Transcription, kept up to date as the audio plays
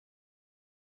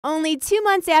Only 2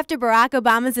 months after Barack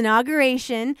Obama's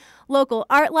inauguration, local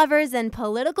art lovers and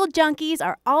political junkies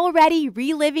are already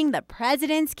reliving the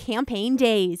president's campaign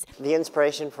days. The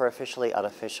inspiration for Officially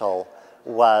Unofficial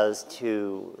was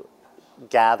to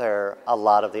gather a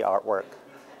lot of the artwork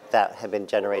that had been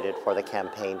generated for the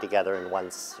campaign together in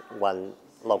one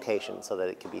location so that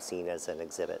it could be seen as an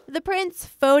exhibit. The prints,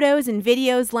 photos, and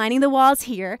videos lining the walls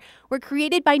here were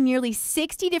created by nearly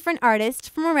 60 different artists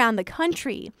from around the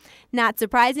country. Not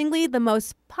surprisingly, the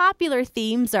most popular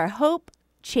themes are hope,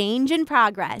 change, and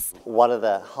progress. One of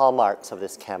the hallmarks of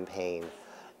this campaign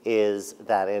is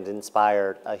that it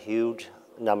inspired a huge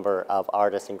number of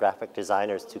artists and graphic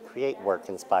designers to create work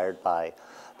inspired by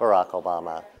Barack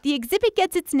Obama. The exhibit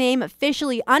gets its name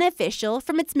Officially Unofficial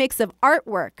from its mix of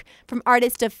artwork, from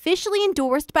artists officially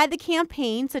endorsed by the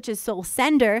campaign, such as Soul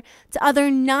Sender, to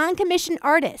other non-commissioned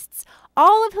artists,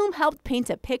 all of whom helped paint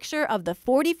a picture of the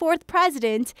 44th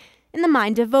president in the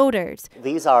mind of voters.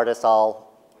 These artists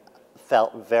all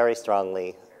felt very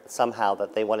strongly somehow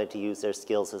that they wanted to use their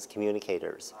skills as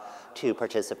communicators to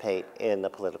participate in the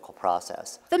political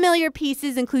process. Familiar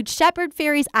pieces include Shepard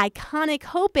Fairey's iconic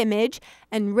Hope image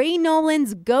and Ray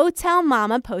Nolan's Go Tell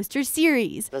Mama poster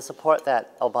series. The support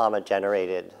that Obama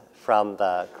generated from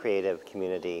the creative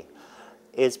community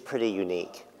is pretty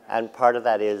unique, and part of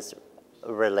that is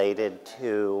related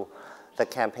to the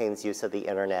campaign's use of the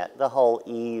internet, the whole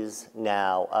ease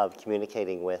now of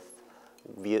communicating with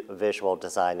visual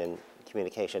design and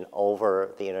communication over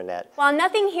the internet. While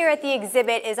nothing here at the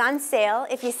exhibit is on sale,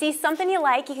 if you see something you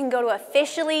like, you can go to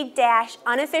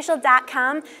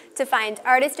officially-unofficial.com to find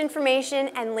artist information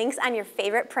and links on your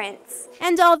favorite prints.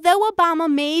 And although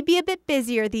Obama may be a bit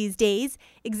busier these days,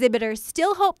 exhibitors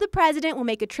still hope the president will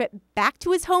make a trip back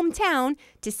to his hometown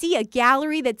to see a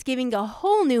gallery that's giving a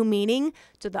whole new meaning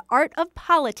to the art of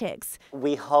politics.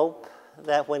 We hope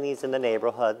that when he's in the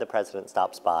neighborhood, the president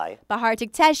stops by. Bahar,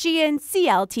 Takhtehchian,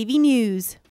 CLTV News.